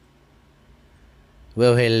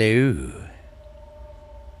Well, hello,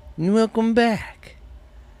 and welcome back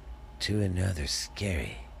to another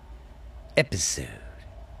scary episode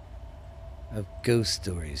of Ghost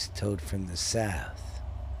Stories Told from the South.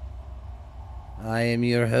 I am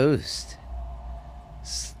your host,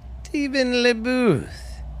 Stephen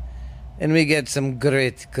LeBooth, and we got some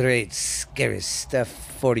great scary stuff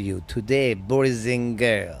for you today, boys and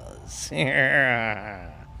girls.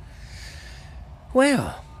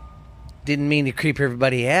 Well, didn't mean to creep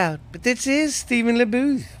everybody out, but this is Stephen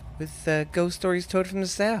LeBooth with Ghost Stories Told from the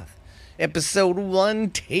South. Episode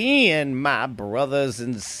 110, my brothers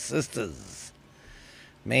and sisters.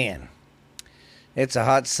 Man, it's a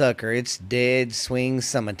hot sucker. It's dead swing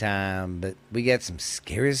summertime, but we got some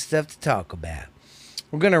scary stuff to talk about.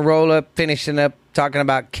 We're going to roll up, finishing up, talking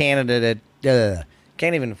about Canada.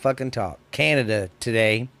 Can't even fucking talk. Canada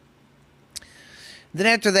today. Then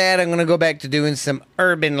after that, I'm going to go back to doing some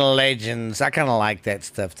urban legends. I kind of like that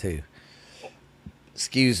stuff too.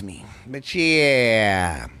 Excuse me. But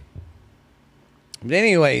yeah. But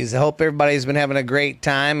anyways, I hope everybody's been having a great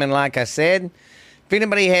time. And like I said, if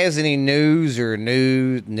anybody has any news or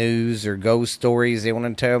ghost stories they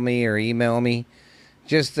want to tell me or email me,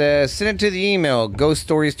 just send it to the email,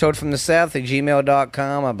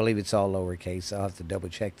 ghoststoriestolledfromthesouth@gmail.com. I believe it's all lowercase. I'll have to double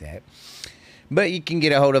check that. But you can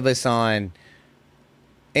get a hold of us on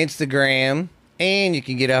Instagram, and you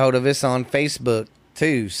can get a hold of us on Facebook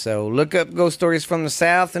too. So look up Ghost Stories from the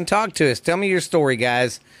South and talk to us. Tell me your story,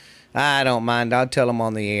 guys. I don't mind. I'll tell them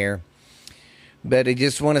on the air. But I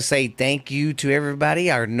just want to say thank you to everybody.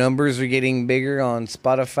 Our numbers are getting bigger on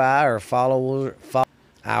Spotify.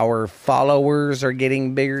 Our followers are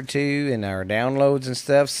getting bigger too, and our downloads and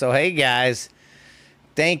stuff. So hey, guys,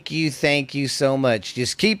 thank you so much.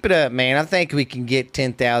 Just keep it up, man. I think we can get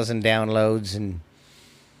 10,000 downloads and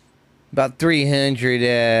about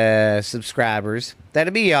 300 subscribers.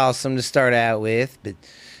 That'd be awesome to start out with, but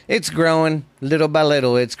it's growing little by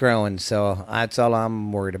little. It's growing, so that's all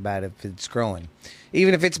I'm worried about. If it's growing,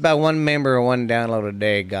 even if it's by one member or one download a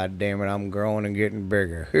day, god damn it, I'm growing and getting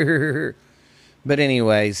bigger. But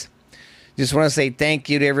anyways, just want to say thank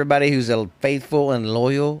you to everybody who's a faithful and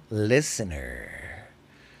loyal listener.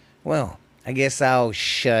 Well, I guess I'll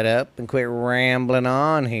shut up and quit rambling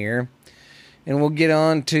on here. And we'll get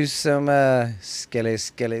on to some skelly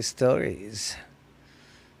stories.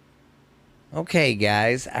 Okay,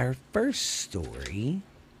 guys, our first story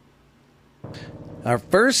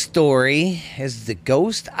is the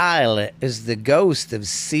ghost of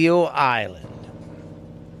Seal Island.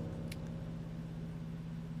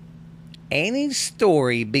 Annie's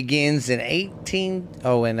story begins on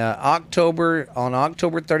October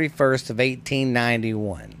 31st of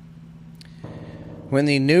 1891. When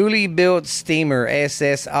the newly built steamer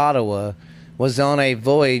SS Ottawa was on a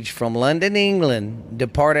voyage from London, England,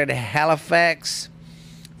 departed Halifax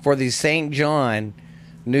for the St. John,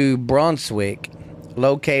 New Brunswick,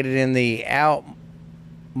 located in the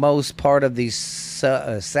outmost part of the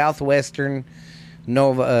southwestern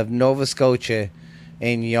Nova Scotia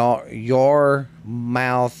in Yarmouth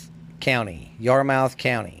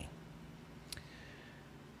County.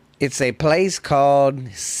 It's a place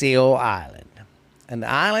called Seal Island. An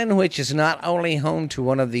island which is not only home to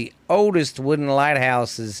one of the oldest wooden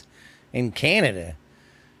lighthouses in Canada,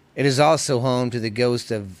 it is also home to the ghost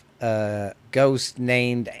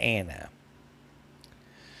named Anna.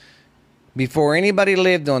 Before anybody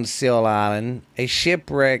lived on Seal Island,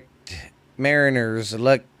 shipwrecked mariners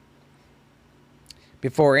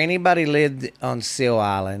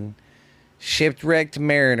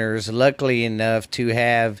luckily enough to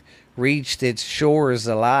have reached its shores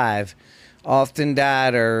alive often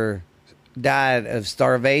died of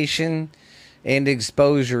starvation and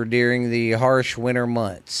exposure during the harsh winter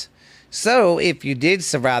months. So, if you did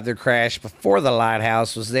survive the crash before the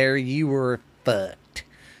lighthouse was there, you were fucked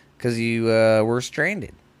because you were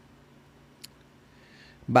stranded.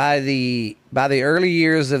 By the early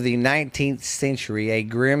years of the 19th century, a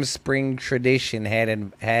grim spring tradition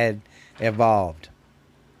had evolved.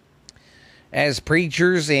 As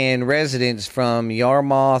preachers and residents from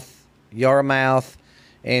Yarmouth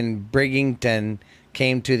and Bridgington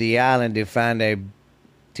came to the island to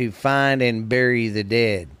find and bury the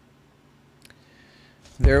dead.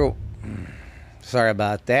 Sorry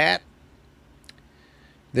about that.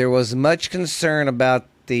 There was much concern about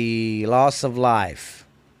the loss of life.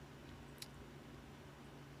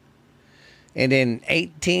 And in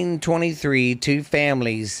 1823, two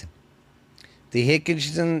families, the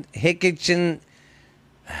Hitchinsons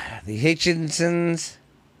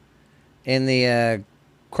and the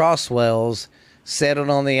Crosswells, settled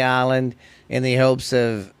on the island in the hopes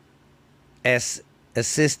of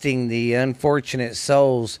assisting the unfortunate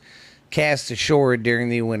souls cast ashore during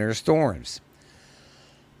the winter storms.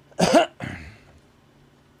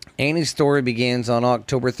 Annie's story begins on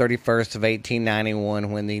October 31st of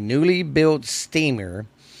 1891 when the newly built steamer,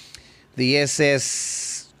 the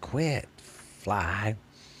SS Fly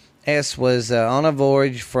S, was on a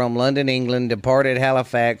voyage from London, England, departed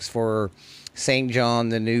Halifax for St. John,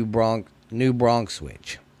 the New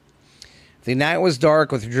Brunswick. The night was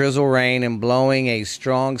dark with drizzle rain and blowing a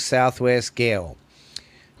strong southwest gale,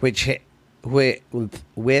 which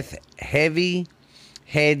with heavy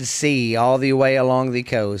head sea all the way along the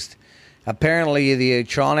coast. Apparently, the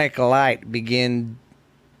electronic light began.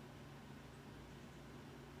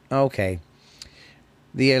 Okay.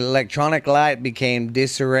 The electronic light became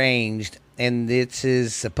disarranged, and this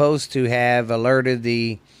is supposed to have alerted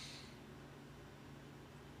the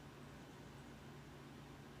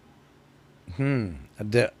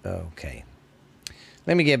okay.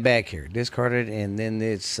 Let me get back here. Discarded, and then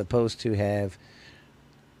it's supposed to have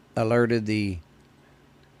alerted the.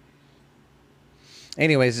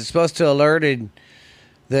 Anyways, it's supposed to alerted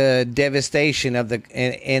the devastation of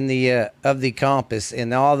the of the compass,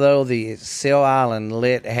 and although the Seal Island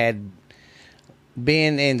lit had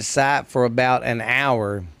been in sight for about an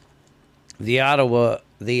hour, the Ottawa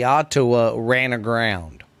ran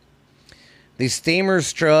aground. The steamer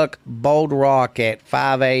struck Bold Rock at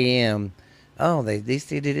 5 a.m. Oh, they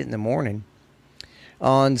did it in the morning.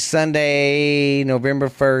 On Sunday, November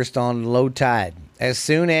 1st, on low tide. As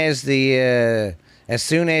soon as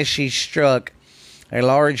she struck, a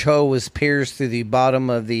large hole was pierced through the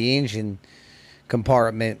bottom of the engine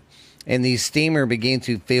compartment, and the steamer began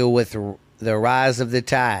to fill with the rise of the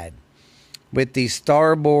tide, with the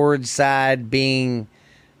starboard side being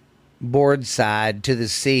broadside to the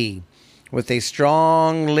sea, with a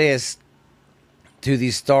strong list to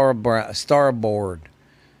the starboard.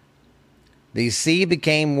 The sea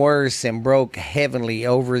became worse and broke heavily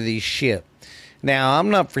over the ship. Now, I'm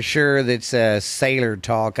not for sure that's sailor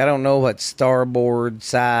talk. I don't know what starboard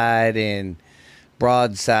side and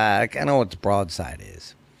broadside. I know what the broadside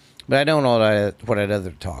is, but I don't know what that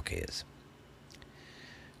other talk is.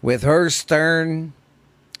 With her stern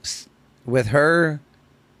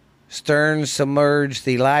submerged,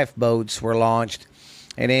 the lifeboats were launched,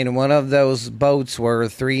 and in one of those boats were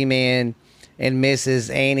 3 men and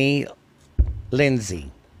Mrs. Annie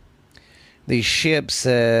Lindsay, the ship's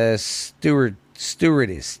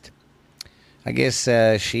stewardess. I guess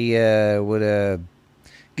she would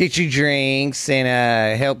get you drinks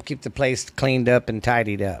and help keep the place cleaned up and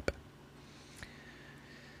tidied up.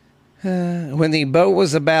 When the boat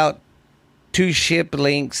was about 2 ship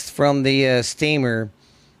lengths from the steamer,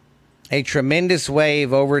 a tremendous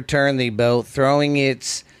wave overturned the boat, throwing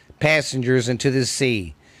its passengers into the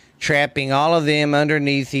sea, trapping all of them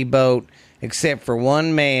underneath the boat except for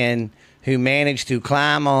one man who managed to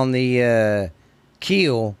climb on the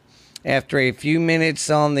keel. After a few minutes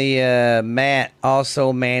on the mat,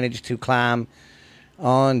 also managed to climb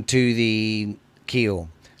onto the keel,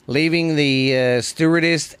 leaving the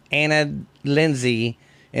stewardess, Anna Lindsay,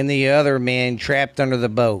 and the other men trapped under the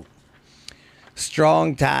boat.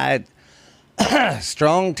 Strong tides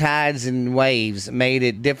and waves made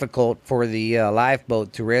it difficult for the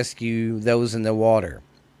lifeboat to rescue those in the water.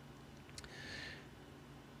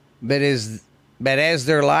 But as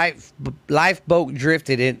their lifeboat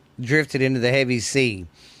drifted into the heavy sea,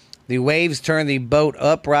 the waves turned the boat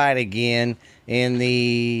upright again, and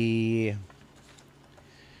the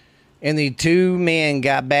 2 men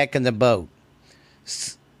got back in the boat.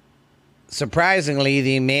 Surprisingly,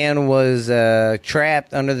 the man was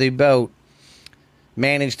trapped under the boat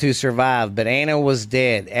managed to survive, but Anna was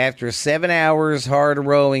dead. After 7 hours hard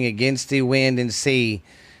rowing against the wind and sea,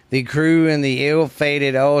 the crew and the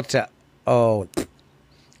ill-fated the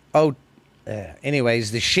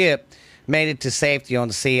ship made it to safety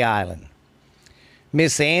on Sea Island.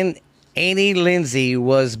 Miss Annie Lindsay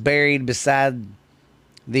was buried beside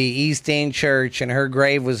the East End Church, and her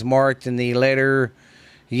grave was marked in the letter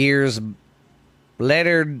years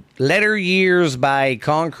by a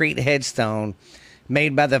concrete headstone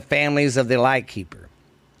made by the families of the lightkeeper.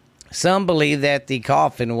 Some believe that the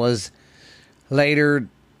coffin was later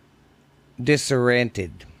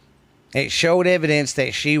disoriented. It showed evidence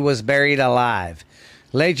that she was buried alive.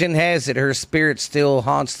 Legend has it her spirit still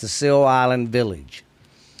haunts the Seal Island village.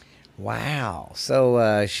 Wow.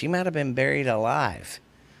 So she might have been buried alive.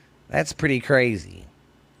 That's pretty crazy.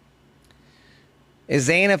 As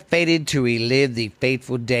Anna fated to relive the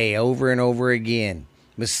fateful day over and over again,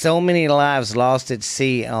 with so many lives lost at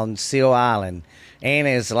sea on Seal Island, Anna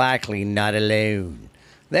is likely not alone.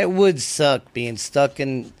 That would suck, being stuck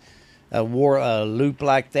in a loop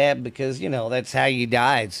like that, because that's how you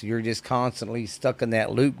died. So you're just constantly stuck in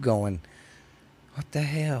that loop, going, "What the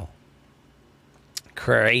hell?"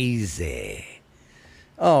 Crazy.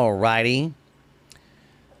 Alrighty,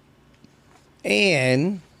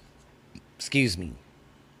 and excuse me.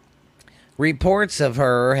 Reports of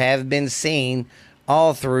her have been seen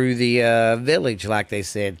all through the village, like they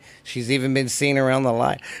said. She's even been seen around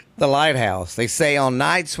the lighthouse. They say on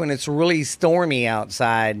nights when it's really stormy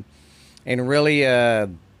outside and really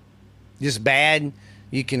just bad,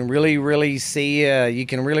 you can really see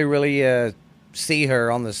see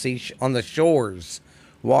her on the shores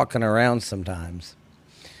walking around sometimes.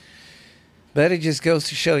 But it just goes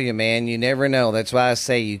to show you, man, you never know. That's why I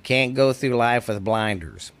say you can't go through life with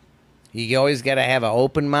blinders. You always got to have an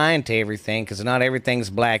open mind to everything, because not everything's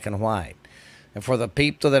black and white. And for the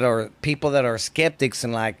people that are skeptics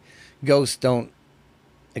and like ghosts don't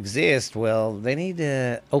exist, well, they need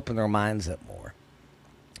to open their minds up more.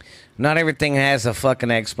 Not everything has a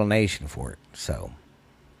fucking explanation for it. So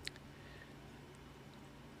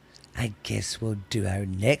I guess we'll do our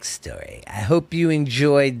next story. I hope you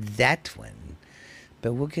enjoyed that one.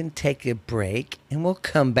 But we're going to take a break and we'll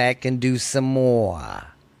come back and do some more.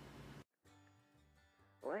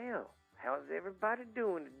 Well, how's everybody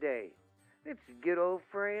doing today? It's good old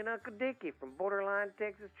friend Uncle Dickie from Borderline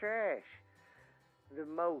Texas Trash. The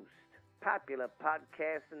most popular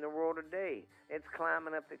podcast in the world today. It's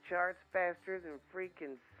climbing up the charts faster than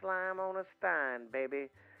freaking slime on a stein, baby.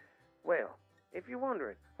 Well, if you're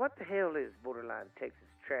wondering, what the hell is Borderline Texas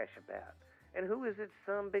Trash about? And who is its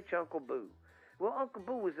sumbitch Uncle Boo? Well, Uncle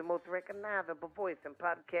Boo is the most recognizable voice in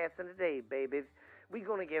podcasting today, babies. We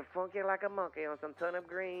gonna get funky like a monkey on some turnip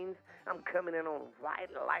greens. I'm coming in on white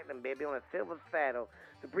lightning, baby, on a silver saddle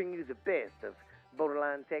to bring you the best of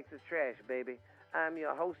Borderline Texas Trash, baby. I'm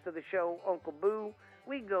your host of the show, Uncle Boo.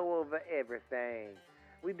 We go over everything.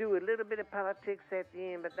 We do a little bit of politics at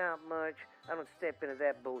the end, but not much. I don't step into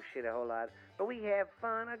that bullshit a whole lot. But we have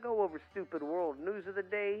fun. I go over stupid world news of the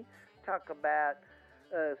day, talk about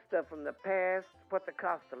stuff from the past, what the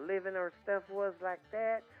cost of living or stuff was like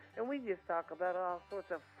that. And we just talk about all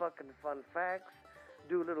sorts of fucking fun facts,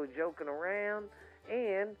 do a little joking around.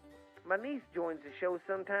 And my niece joins the show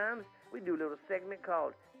sometimes. We do a little segment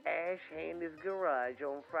called Ash Handy's Garage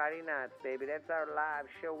on Friday nights, baby. That's our live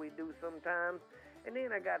show we do sometimes. And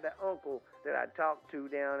then I got the uncle that I talk to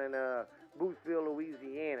down in Boothville,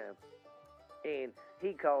 Louisiana. And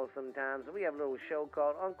he calls sometimes. We have a little show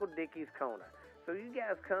called Uncle Dickie's Corner. So you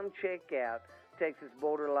guys come check out Texas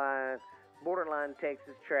Borderline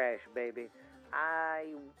Texas Trash, baby.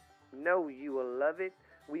 I know you will love it.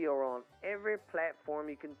 We are on every platform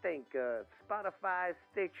you can think of. Spotify,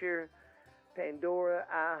 Stitcher, Pandora,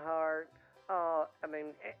 iHeart.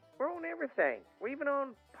 We're on everything. We're even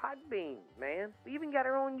on Podbean, man. We even got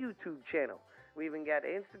our own YouTube channel. We even got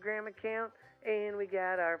an Instagram account, and we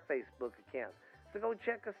got our Facebook account. So go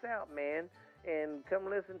check us out, man, and come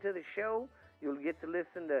listen to the show. You'll get to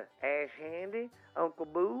listen to Ash Handy, Uncle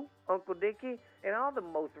Boo, Uncle Dickie, and all the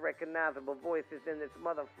most recognizable voices in this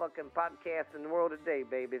motherfucking podcast in the world today,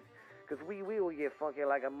 babies. Because we will get funky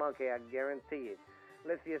like a monkey, I guarantee it.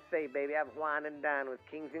 Let's just say, baby, I've wined and dined with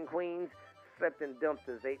kings and queens, slept in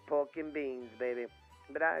dumpsters, ate pork and beans, baby.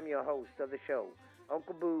 But I'm your host of the show,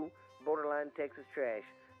 Uncle Boo, Borderline Texas Trash.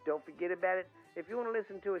 Don't forget about it. If you want to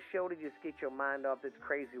listen to a show to just get your mind off this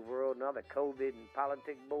crazy world and all the COVID and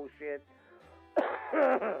politics bullshit,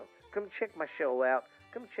 come check my show out.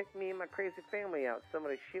 Come check me and my crazy family out. Some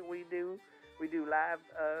of the shit we do live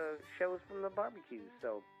shows from the barbecue.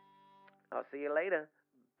 So I'll see you later.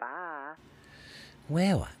 Bye.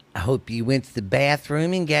 Well, I hope you went to the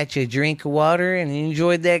bathroom and got you a drink of water and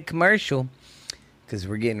enjoyed that commercial, because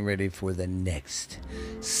we're getting ready for the next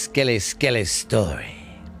Skelly story.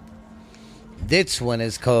 This one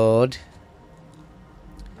is called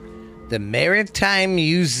The Maritime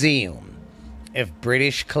Museum of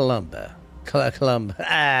British Columbia.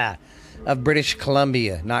 Of British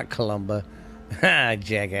Columbia, not Columba.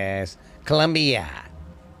 Jackass. Columbia.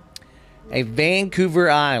 On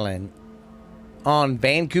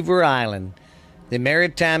Vancouver Island, the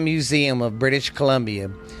Maritime Museum of British Columbia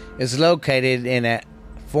is located in a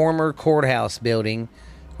former courthouse building,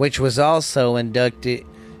 which was also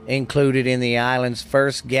included in the island's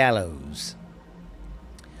first gallows.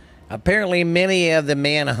 Apparently, many of the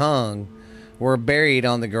men hung were buried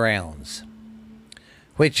on the grounds,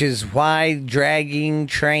 which is why dragging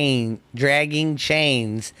chains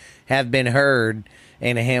have been heard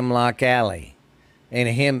in Hemlock Alley,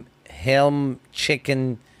 Helm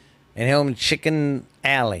Chicken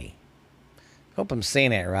Alley. Hope I'm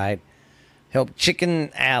saying that right. Help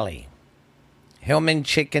Chicken Alley. Hellman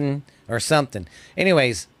Chicken or something.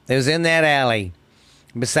 Anyways, it was in that alley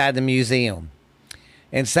beside the museum.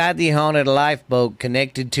 Inside the haunted lifeboat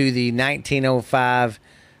connected to the 1905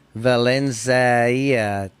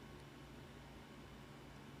 Valencia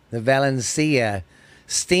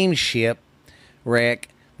steamship wreck,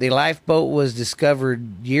 the lifeboat was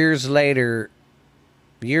discovered years later,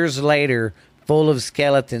 full of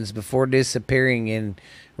skeletons before disappearing and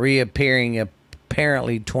reappearing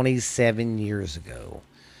apparently 27 years ago.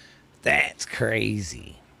 That's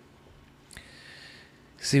crazy.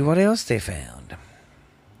 See what else they found.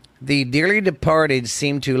 The dearly departed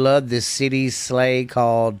seem to love this city's sleigh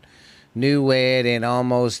called New Wed and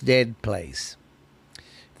Almost Dead Place.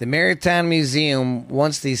 The Maritime Museum,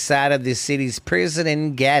 once the site of the city's prison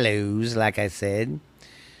and gallows, like I said.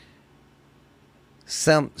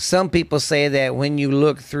 Some people say that when you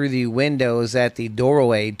look through the windows at the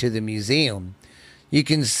doorway to the museum, you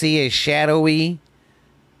can see a shadowy,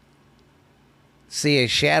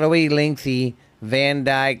 lengthy Van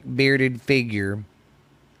Dyke bearded figure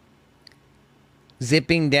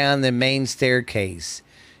zipping down the main staircase.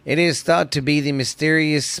 It is thought to be the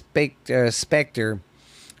mysterious specter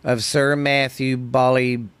of Sir Matthew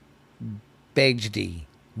Bolly Begbie,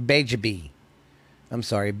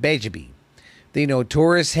 the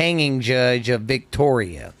notorious hanging judge of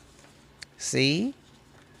Victoria. See?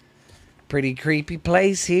 Pretty creepy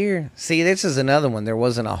place here. See, this is another one. There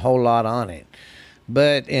wasn't a whole lot on it.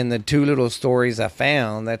 But in the two little stories I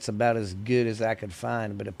found, that's about as good as I could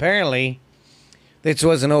find. But apparently, this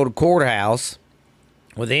was an old courthouse.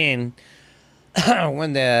 When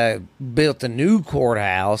they built the new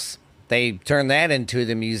courthouse, they turned that into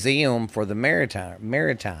the museum for the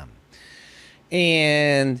maritime.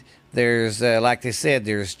 And there's, like they said,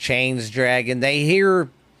 there's chains dragging. They hear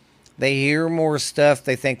more stuff.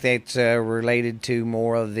 They think that's related to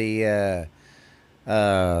more of the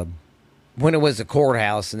when it was a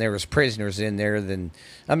courthouse and there was prisoners in there.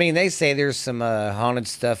 They say there's some haunted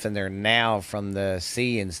stuff in there now from the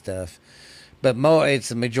sea and stuff. But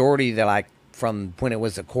it's a majority that like from when it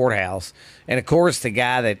was a courthouse. And of course, the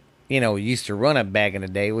guy that used to run it back in the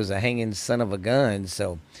day was a hanging son of a gun.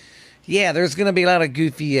 So yeah, there's gonna be a lot of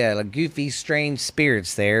goofy, strange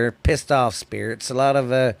spirits there, pissed off spirits. A lot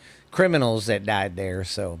of criminals that died there.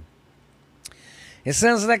 So it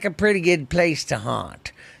sounds like a pretty good place to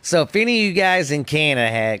haunt. So if any of you guys in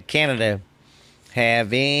Canada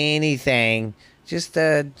have anything, just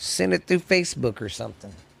send it through Facebook or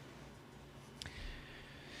something.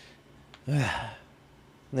 Let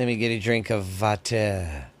me get a drink of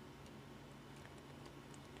water.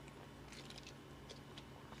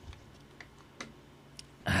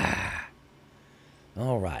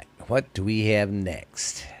 All right, what do we have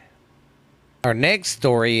next? Our next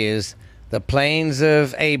story is the Plains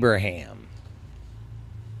of Abraham.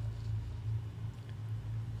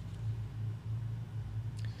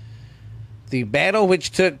 The battle which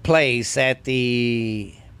took place at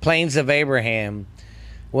the Plains of Abraham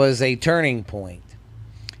was a turning point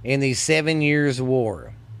in the 7 Years'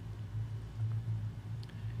 War,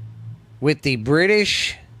 with the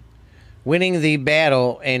British winning the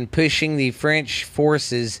battle and pushing the French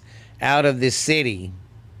forces out of the city.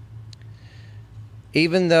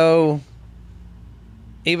 Even though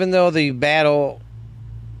the battle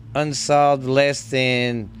unsolved, less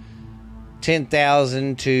than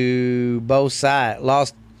 10,000 to both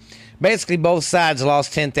sides both sides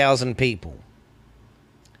lost 10,000 people.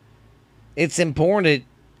 Its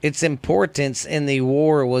importance in the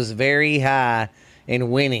war was very high in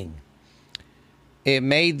winning. It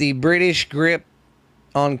made the British grip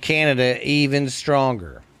on Canada even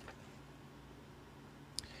stronger.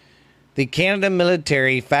 The Canada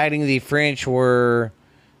military fighting the French were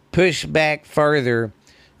pushed back further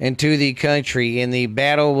into the country, and the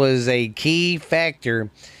battle was a key factor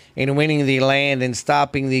in winning the land and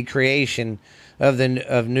stopping the creation of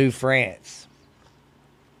New France,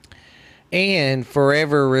 and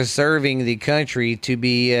forever reserving the country to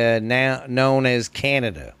be now known as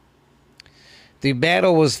Canada. The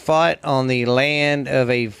battle was fought on the land of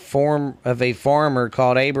a farmer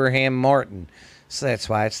called Abraham Martin, so that's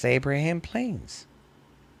why it's the Abraham Plains.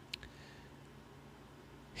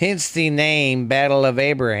 Hence the name Battle of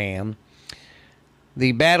Abraham.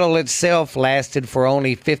 The battle itself lasted for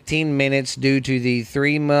only 15 minutes due to the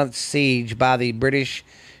 3-month siege by the British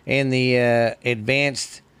and the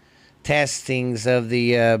advanced tactics of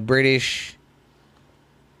the British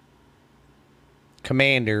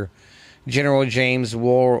commander, General James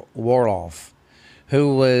Worloff,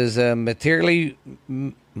 who was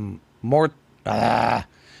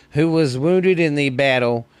who was wounded in the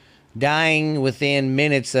battle, dying within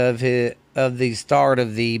minutes of the start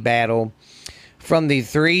of the battle from the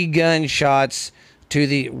three gunshots to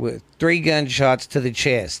the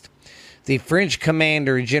chest. The French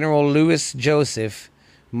commander, General Louis Joseph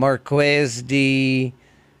Marquis de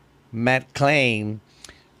Montcalm,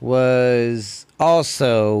 was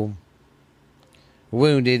also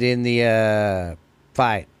wounded in the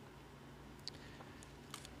fight.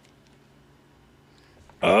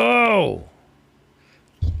 Oh!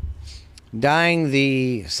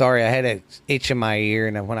 Sorry, I had an itch in my ear,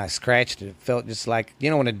 and when I scratched it, it felt just like,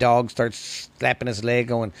 when a dog starts slapping his leg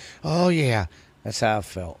going, oh yeah, that's how I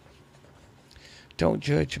felt. Don't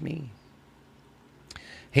judge me.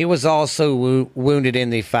 He was also wounded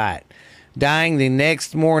in the fight, dying the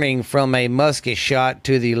next morning from a musket shot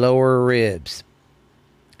to the lower ribs.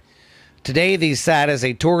 Today, the site is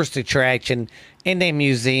a tourist attraction, and a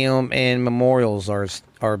museum and memorials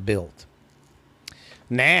are built.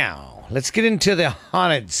 Now, let's get into the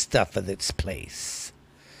haunted stuff of this place.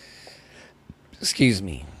 Excuse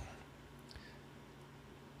me.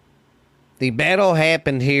 The battle that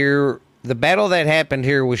happened here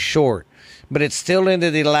was short, but it still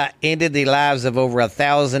ended the lives of over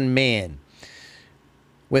 1,000 men,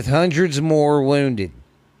 with hundreds more wounded.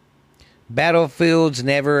 Battlefields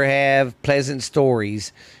never have pleasant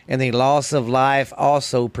stories, and the loss of life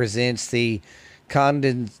also presents the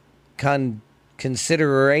considering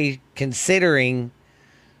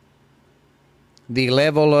the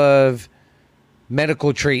level of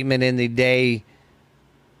medical treatment in the day.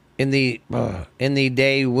 In the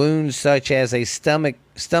day, wounds such as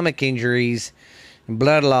stomach injuries and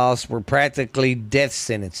blood loss were practically death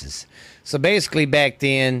sentences. So basically, back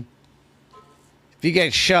then, if you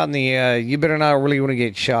get shot in the, you better not really want to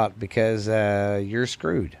get shot, because you're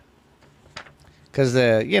screwed. Because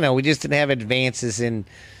we just didn't have advances in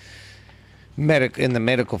the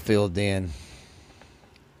medical field then.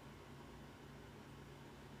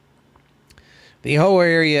 The whole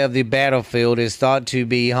area of the battlefield is thought to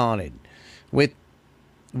be haunted, with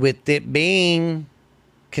it being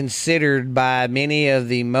considered by many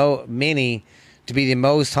to be the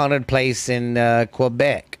most haunted place in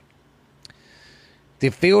Quebec. The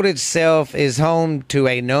field itself is home to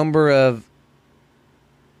a number of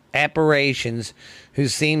apparitions who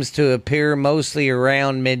seems to appear mostly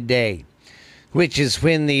around midday, which is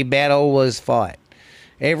when the battle was fought.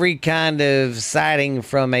 Every kind of sighting,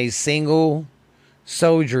 from a single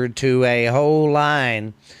soldier to a whole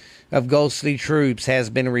line of ghostly troops, has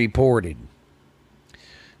been reported.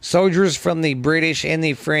 Soldiers from the British and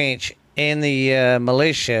the French and the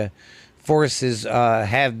militia forces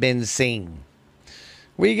have been seen.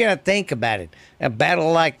 Well, you got to think about it. A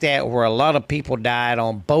battle like that, where a lot of people died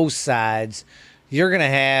on both sides, you're going to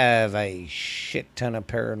have a shit ton of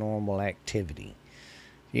paranormal activity.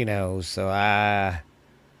 So I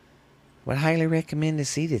would highly recommend to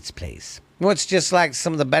see this place. Well, it's just like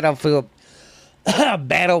some of the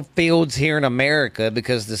battlefields here in America,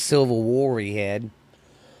 because the Civil War we had.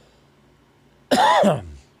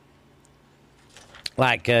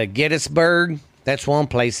 Like Gettysburg, that's one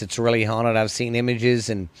place that's really haunted. I've seen images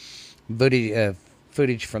and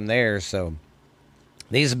footage from there. So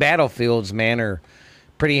these battlefields, man, are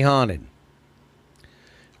pretty haunted.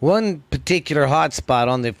 One particular hot spot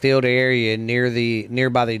on the field area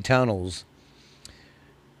nearby the tunnels.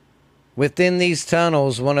 Within these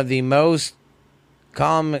tunnels, one of the most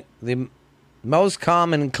common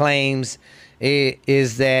claims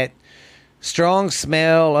is that strong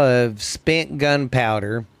smell of spent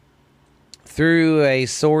gunpowder though a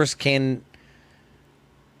source can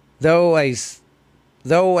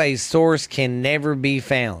never be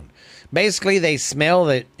found. Basically, they smell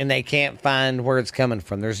it and they can't find where it's coming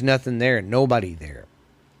from. There's nothing there, nobody there.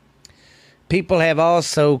 People have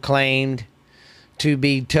also claimed to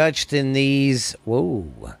be touched in these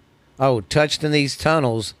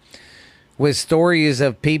tunnels, with stories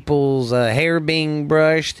of people's hair being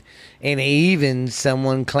brushed, and even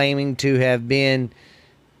someone claiming to have been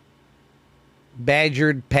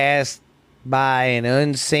badgered past by an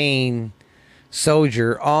unseen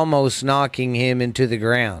soldier, almost knocking him into the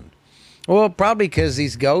ground. Well, probably because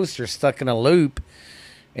these ghosts are stuck in a loop,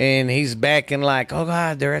 and he's backing like, oh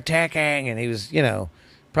God, they're attacking, and he was,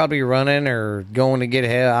 probably running or going to get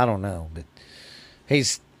help. I don't know, but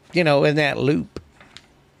he's, in that loop.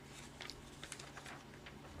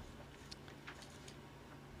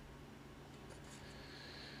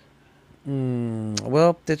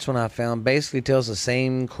 Well, this one I found basically tells the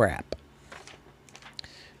same crap.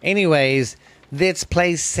 Anyways, this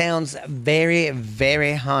place sounds very,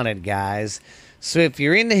 very haunted, guys. So if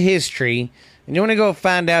you're into history and you want to go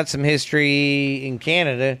find out some history in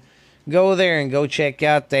Canada, go there and go check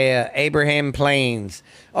out the Abraham Plains.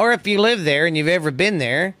 Or if you live there and you've ever been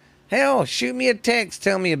there, hell, shoot me a text.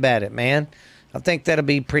 Tell me about it, man. I think that'll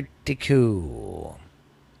be pretty cool.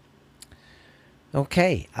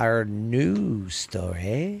 Okay, our news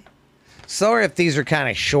story. Sorry if these are kind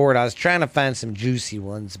of short. I was trying to find some juicy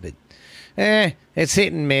ones, but it's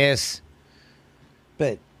hit and miss.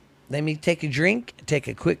 But let me take a drink, take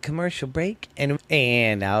a quick commercial break,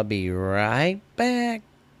 and I'll be right back.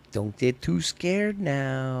 Don't get too scared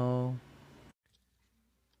now.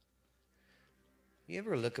 You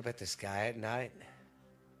ever look up at the sky at night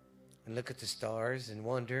and look at the stars and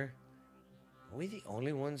wonder, are we the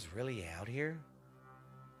only ones really out here?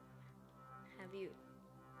 Have you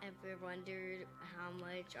ever wondered how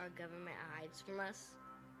much our government hides from us?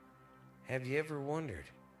 Have you ever wondered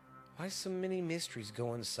why so many mysteries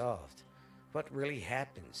go unsolved? What really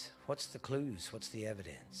happens? What's the clues? What's the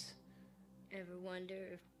evidence? Ever wonder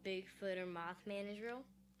if Bigfoot or Mothman is real?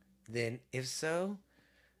 Then, if so,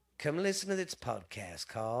 come listen to this podcast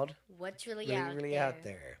called What's Really Out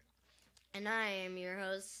There? And I am your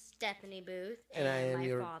host, Stephanie Booth. And I am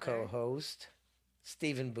your father. co-host,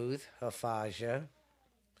 Stephen Booth, Hafaja.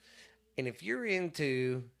 And if you're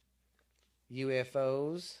into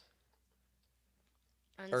UFOs,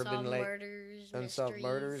 unsolved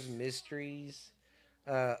murders, mysteries,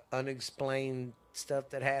 unexplained stuff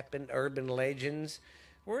that happened, urban legends,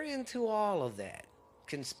 we're into all of that.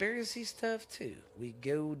 Conspiracy stuff too. We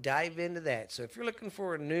go dive into that. So if you're looking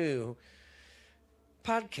for a new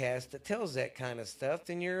podcast that tells that kind of stuff,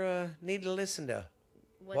 then you need to listen to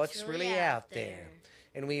What's Really Out There.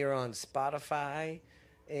 And we are on Spotify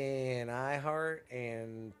and iHeart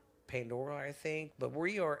and Pandora, I think. But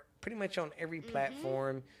we are pretty much on every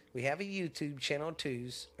platform. We have a YouTube channel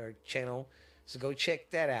channel. So go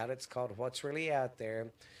check that out. It's called What's Really Out There.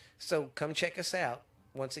 So come check us out.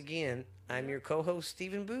 Once again, I'm your co-host,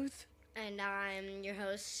 Stephen Booth. And I'm your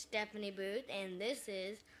host, Stephanie Booth. And this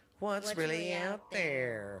is What's Really Out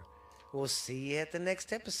There. We'll see you at the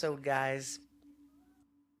next episode, guys.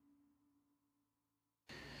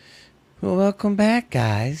 Well, welcome back,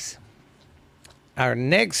 guys. Our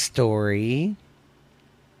next story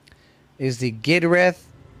is the Gidreth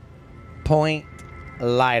Point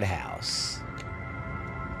Lighthouse.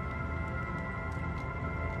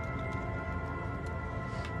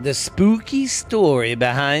 The spooky story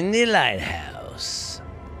behind the lighthouse.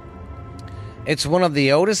 It's one of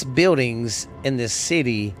the oldest buildings in the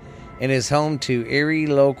city and is home to eerie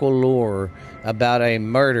local lore about a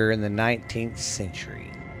murder in the 19th century.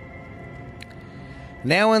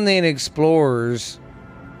 Now and then explores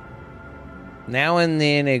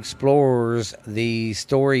the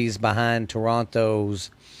stories behind Toronto's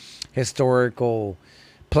historical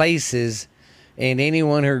places, and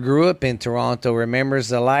anyone who grew up in Toronto remembers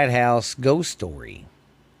the lighthouse ghost story.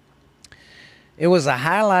 It was a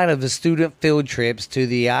highlight of the student field trips to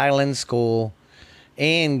the island school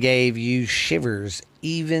and gave you shivers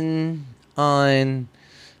even on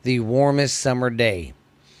the warmest summer day.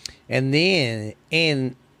 And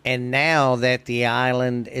now that the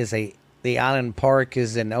island park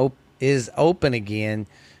is open again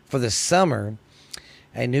for the summer,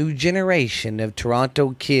 a new generation of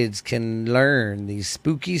Toronto kids can learn the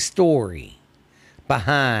spooky story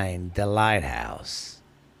behind the lighthouse.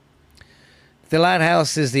 The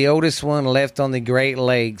lighthouse is the oldest one left on the Great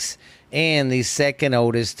Lakes and the second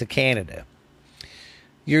oldest to Canada.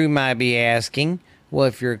 You might be asking, well,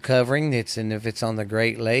 if you're covering it and if it's on the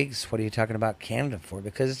Great Lakes, what are you talking about Canada for?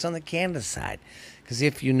 Because it's on the Canada side. Because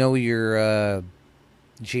if you know your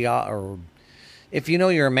if you know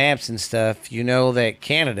your maps and stuff, you know that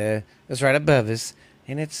Canada is right above us,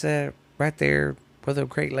 and it's right there where the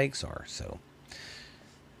Great Lakes are. So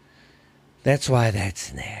that's why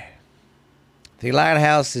that's in there. The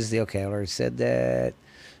lighthouse is okay, I already said that.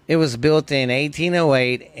 It was built in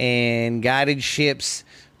 1808 and guided ships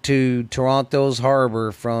to Toronto's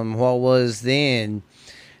harbor from what was then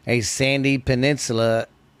a sandy peninsula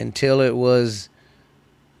until it was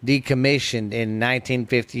decommissioned in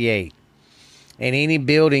 1958. And any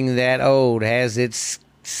building that old has its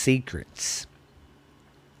secrets.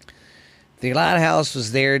 The lighthouse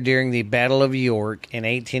was there during the Battle of York in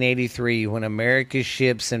 1883 when America's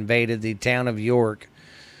ships invaded the town of York,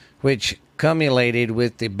 which culminated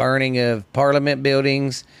with the burning of Parliament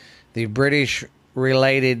buildings. The British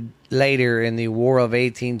related later in the War of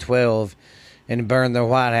 1812 and burned the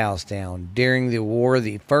White House down. During the war,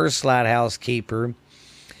 the first lighthouse keeper,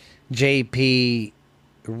 J.P.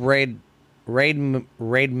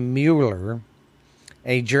 Reidmuller,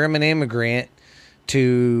 a German immigrant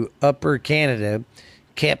to Upper Canada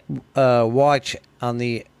kept watch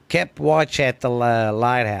at the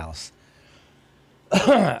lighthouse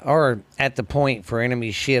or at the point for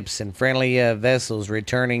enemy ships and friendly vessels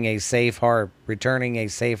returning a safe harbor.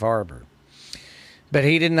 But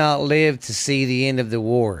he did not live to see the end of the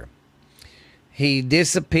war. He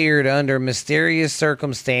disappeared under mysterious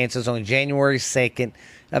circumstances on January 2nd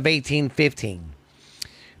of 1815.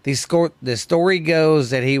 The story goes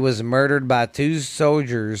that he was murdered by two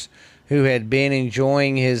soldiers who had been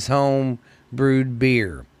enjoying his home brewed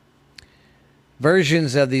beer.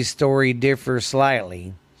 Versions of the story differ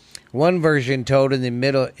slightly. One version, told in the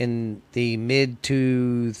mid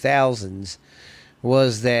 2000s,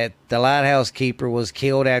 was that the lighthouse keeper was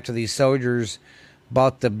killed after the soldiers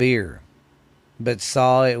bought the beer, but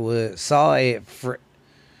saw it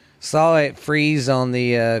freeze on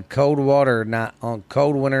the cold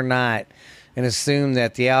winter night, and assumed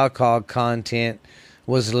that the alcohol content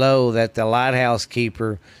was low, that the lighthouse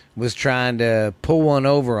keeper was trying to pull one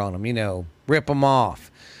over on him, rip them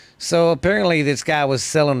off. So apparently this guy was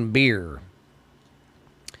selling beer.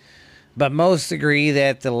 But most agree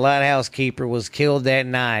that the lighthouse keeper was killed that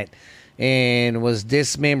night and was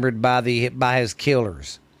dismembered by his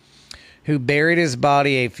killers, who buried his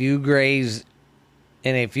body in a few graves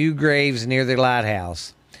near the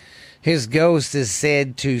lighthouse. His ghost is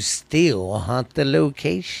said to still haunt the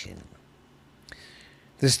location.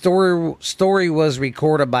 The story was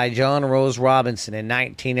recorded by John Rose Robinson in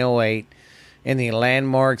 1908 in the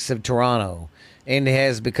Landmarks of Toronto, and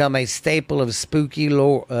has become a staple of spooky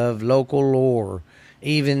lore, of local lore,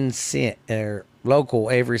 local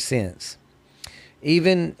ever since.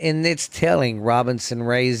 Even in its telling, Robinson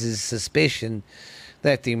raises suspicion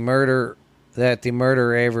that the murder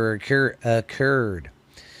ever occurred.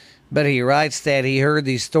 But he writes that he heard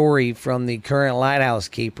the story from the current lighthouse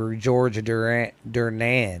keeper, George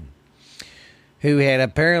Durnan, who had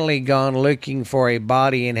apparently gone looking for a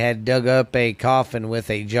body and had dug up a coffin with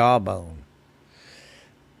a jawbone.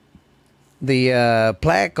 The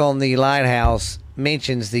plaque on the lighthouse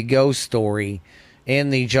mentions the ghost story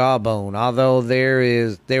and the jawbone, although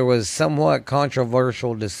there was somewhat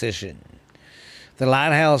controversial decision. The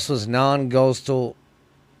lighthouse has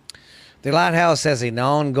a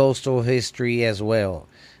non-ghostal history as well.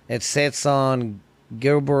 It sits on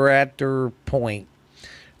Gibraltar Point,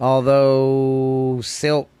 although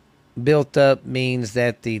silt built up means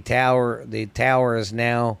that the tower is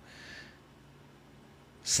now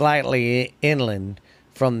slightly inland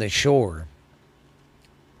from the shore.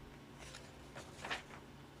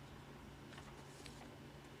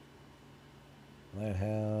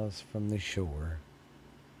 Lighthouse from the shore.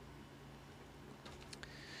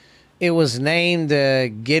 It was named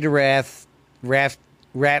Gibraltar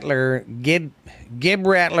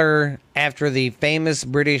after the famous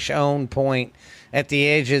British-owned point at the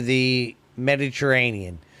edge of the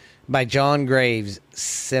Mediterranean by John Graves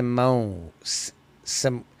Simcoe.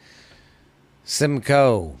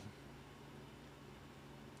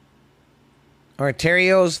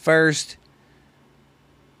 Ontario's first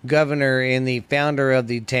governor and the founder of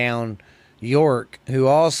the town, York, who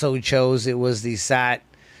also chose it was the site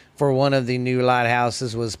for one of the new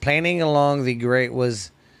lighthouses, was planning along the Great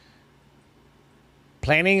Lakes.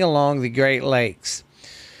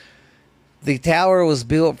 The tower was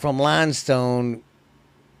built from limestone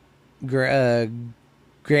granite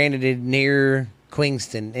near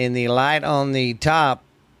Queenston, and the light on the top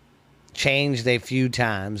changed a few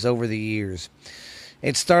times over the years.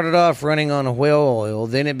 It started off running on whale oil,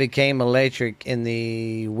 then it became electric in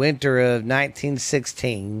the winter of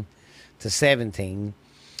 1916 to 17.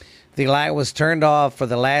 The light was turned off for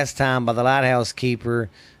the last time by the lighthouse keeper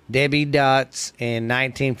Debbie Dotts in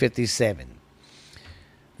 1957.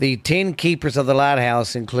 The 10 keepers of the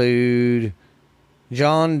lighthouse include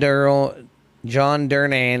John Durnan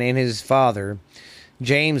and his father,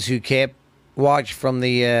 James, who kept watch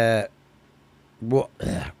there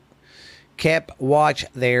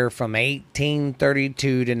from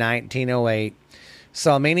 1832 to 1908.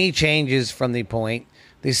 Saw many changes from the point.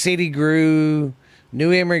 The city grew.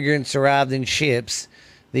 New immigrants arrived in ships.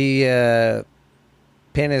 The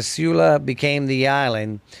peninsula became the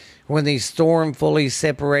island when the storm fully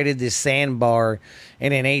separated the sandbar,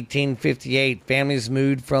 and in 1858 families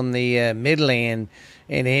moved from the Midland,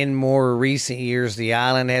 and in more recent years the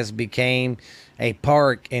island has become a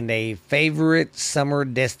park and a favorite summer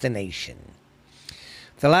destination.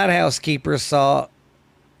 The lighthouse keeper saw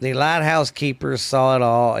it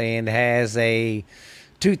all and has a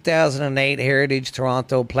 2008 Heritage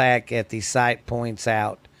Toronto plaque at the site points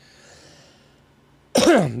out.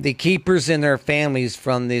 the keepers and their families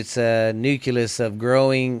from this nucleus of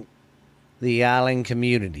growing the island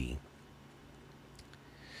community.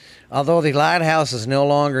 Although the lighthouse is no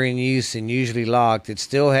longer in use and usually locked, it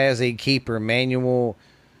still has a keeper, Manuel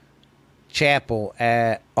Chappell,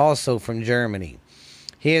 also from Germany.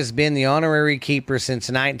 He has been the honorary keeper since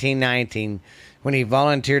 1919 when he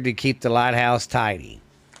volunteered to keep the lighthouse tidy.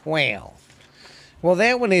 Well,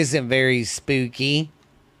 that one isn't very spooky.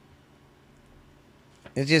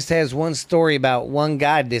 It just has one story about one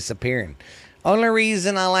guy disappearing. Only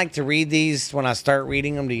reason I like to read these when I start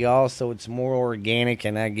reading them to y'all, so it's more organic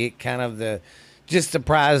and I get kind of just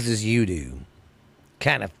surprised as you do.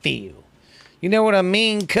 Kind of feel. You know what I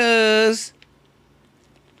mean, cuz?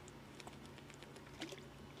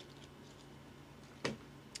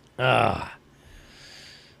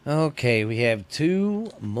 Okay, we have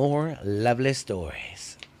 2 more lovely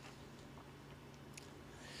stories.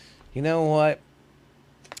 You know what?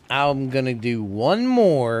 I'm going to do one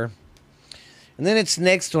more. And then it's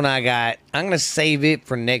next one I got. I'm going to save it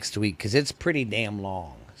for next week because it's pretty damn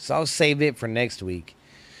long. So I'll save it for next week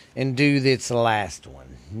and do this last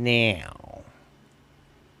one now.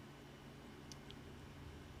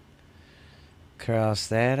 Cross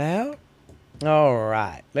that out. All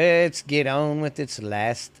right. Let's get on with its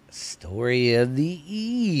last story of the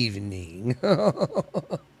evening.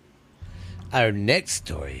 Our next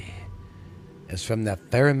story is from the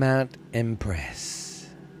Fairmount Impress.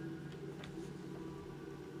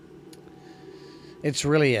 It's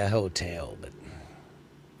really a hotel, but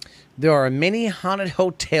there are many haunted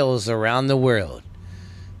hotels around the world.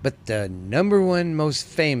 But the number one most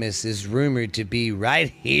famous is rumored to be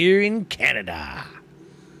right here in Canada.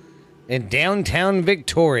 In downtown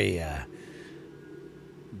Victoria.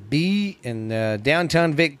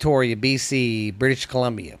 Downtown Victoria, BC, British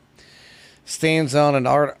Columbia. Stands on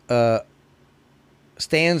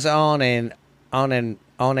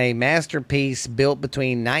a masterpiece built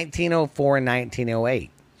between 1904 and 1908,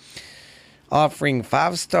 offering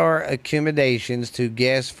 5-star accommodations to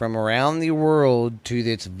guests from around the world to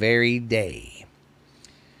this very day.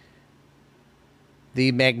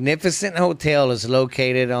 The magnificent hotel is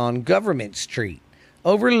located on Government Street,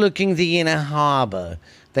 overlooking the Inner Harbor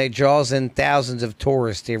that draws in thousands of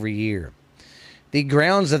tourists every year. The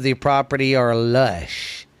grounds of the property are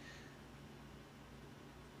lush.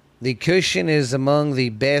 The cushion is among the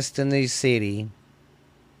best in the city.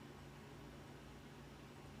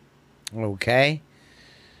 Okay.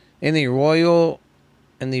 And the royal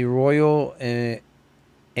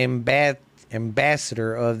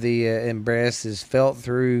ambassador of the Empress is felt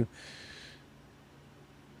through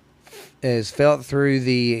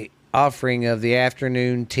the offering of the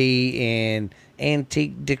afternoon tea and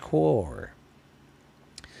antique decor.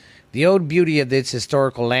 The old beauty of this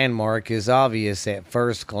historical landmark is obvious at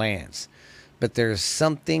first glance, but there's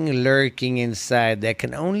something lurking inside that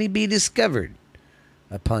can only be discovered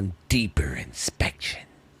upon deeper inspection.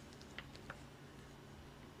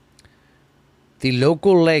 The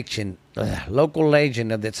local legend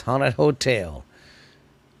of this haunted hotel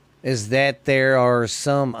is that there are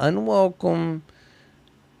some unwelcome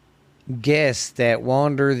guests that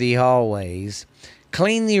wander the hallways,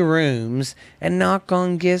 clean the rooms, and knock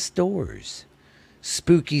on guest doors.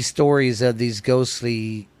 Spooky stories of these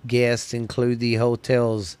ghostly guests include the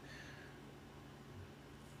hotel's...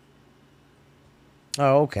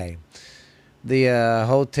 Oh, okay. The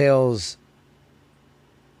hotel's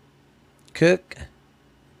cook,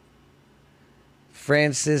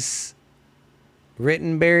 Francis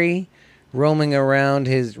Rittenberry, roaming around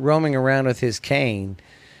with his cane,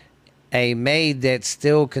 a maid that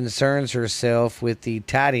still concerns herself with the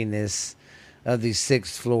tidiness of the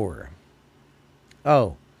 6th floor.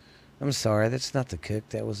 Oh, I'm sorry, that's not the cook.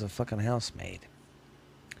 That was a fucking housemaid.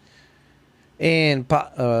 And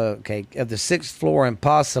of the 6th floor, and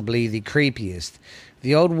possibly the creepiest,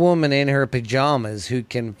 the old woman in her pajamas who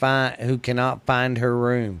cannot find her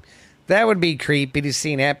room. That would be creepy to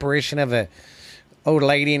see an apparition of a old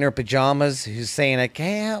lady in her pajamas who's saying, "I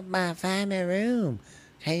can't find my room.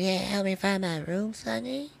 Can you help me find my room,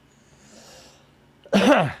 Sonny?"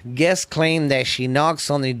 Guests claim that she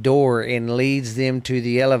knocks on the door and leads them to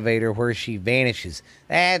the elevator where she vanishes.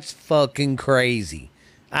 That's fucking crazy.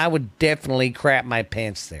 I would definitely crap my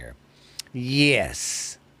pants there.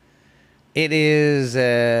 Yes. It is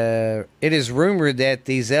rumored that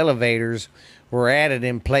these elevators were added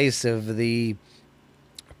in place of the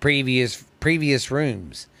previous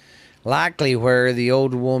rooms, likely where the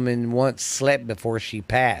old woman once slept before she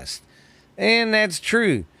passed. And that's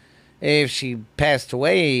true. If she passed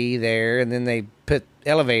away there and then they put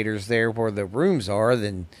elevators there where the rooms are,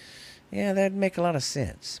 then Yeah, that'd make a lot of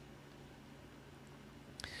sense.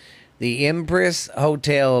 The Empress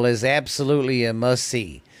Hotel is absolutely a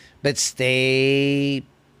must-see, but stay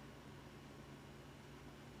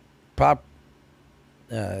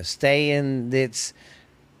in its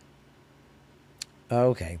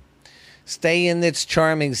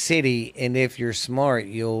charming city, and if you're smart,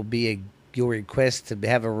 you'll request to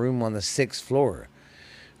have a room on the 6th floor,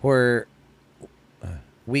 where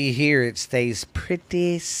we hear it stays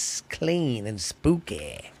pretty clean and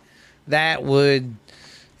spooky. That would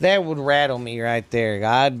rattle me right there.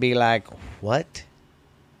 I'd be like, what?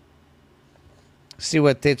 See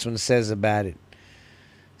what this one says about it.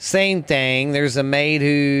 Same thing. There's a maid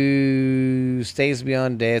who stays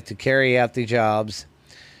beyond death to carry out the jobs.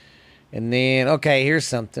 And then, okay, here's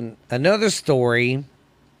something. Another story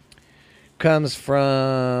comes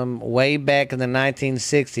from way back in the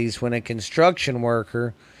 1960s when a construction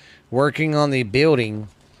worker working on the building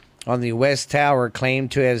on the West Tower claimed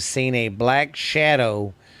to have seen a black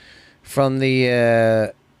shadow from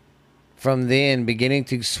then beginning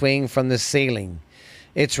to swing from the ceiling.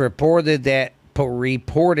 It's reported that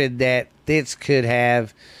this could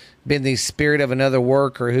have been the spirit of another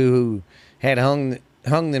worker who had hung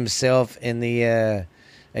themselves in the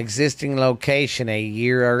existing location a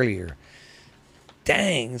year earlier.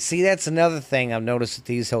 Dang, see, that's another thing I've noticed at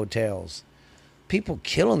these hotels. People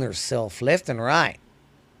killing themselves left and right.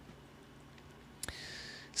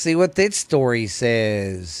 See what this story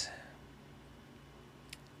says.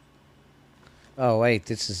 Oh, wait,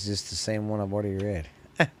 this is just the same one I've already read.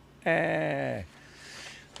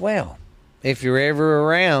 Well, if you're ever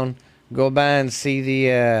around, go by and see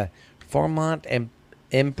the Fairmont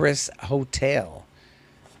Empress Hotel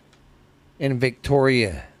in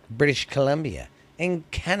Victoria, British Columbia, in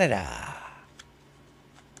Canada.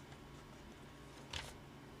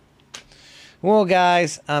 Well,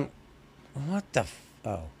 guys, what the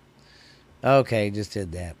oh. Okay, just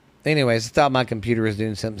did that. Anyways, I thought my computer was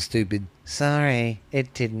doing something stupid. Sorry,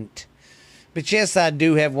 it didn't. But yes, I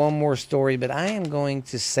do have one more story, but I am going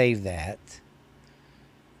to save that.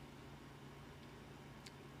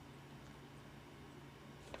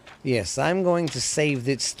 Yes, I'm going to save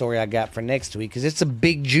this story I got for next week because it's a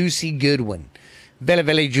big, juicy, good one. Very,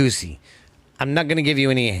 very juicy. I'm not going to give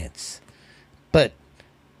you any hints. But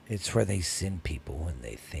it's where they send people when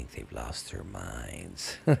they think they've lost their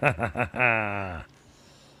minds.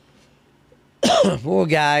 Well,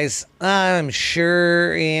 guys, I'm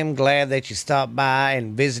sure am glad that you stopped by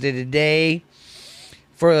and visited today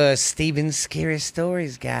for Steven's Scary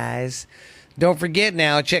Stories, guys. Don't forget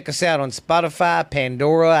now, check us out on Spotify,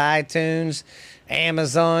 Pandora, iTunes,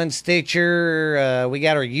 Amazon, Stitcher. We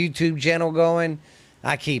got our YouTube channel going.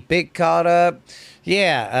 I keep it caught up.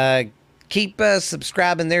 Yeah, keep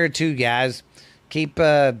subscribing there too, guys. Keep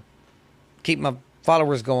my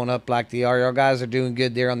followers going up like they are. Y'all guys are doing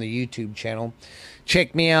good there on the YouTube channel.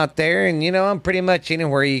 Check me out there, and I'm pretty much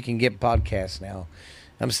anywhere you can get podcasts now.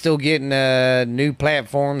 I'm still getting new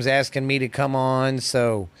platforms asking me to come on,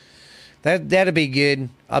 so that'll be good.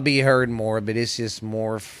 I'll be heard more, but it's just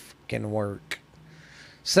more fucking work.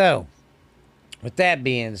 So, with that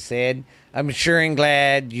being said, I'm sure and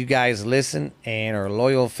glad you guys listen and are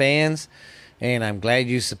loyal fans, and I'm glad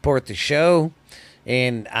you support the show.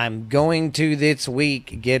 And I'm going to this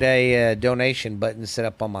week get a donation button set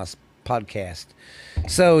up on my podcast,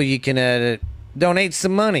 so you can donate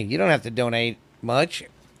some money. You don't have to donate much,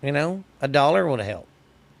 $1 would help.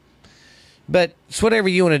 But it's whatever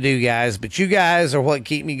you want to do, guys. But you guys are what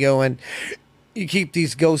keep me going. You keep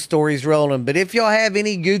these ghost stories rolling. But if y'all have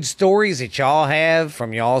any good stories that y'all have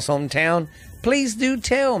from y'all's hometown, please do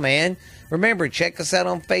tell, man. Remember, check us out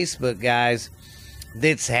on Facebook, guys.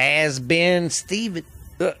 This has been Steven.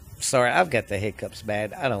 Sorry, I've got the hiccups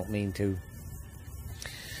bad. I don't mean to.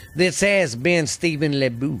 This has been Stephen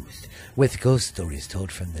LeBooth with Ghost Stories Told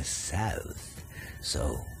from the South.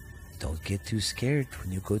 So, don't get too scared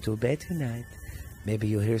when you go to bed tonight. Maybe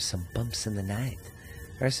you'll hear some bumps in the night,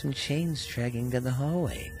 or some chains dragging down the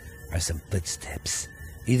hallway, or some footsteps.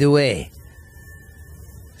 Either way,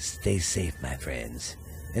 stay safe, my friends,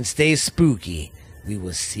 and stay spooky. We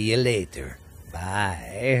will see you later.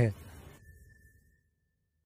 Bye.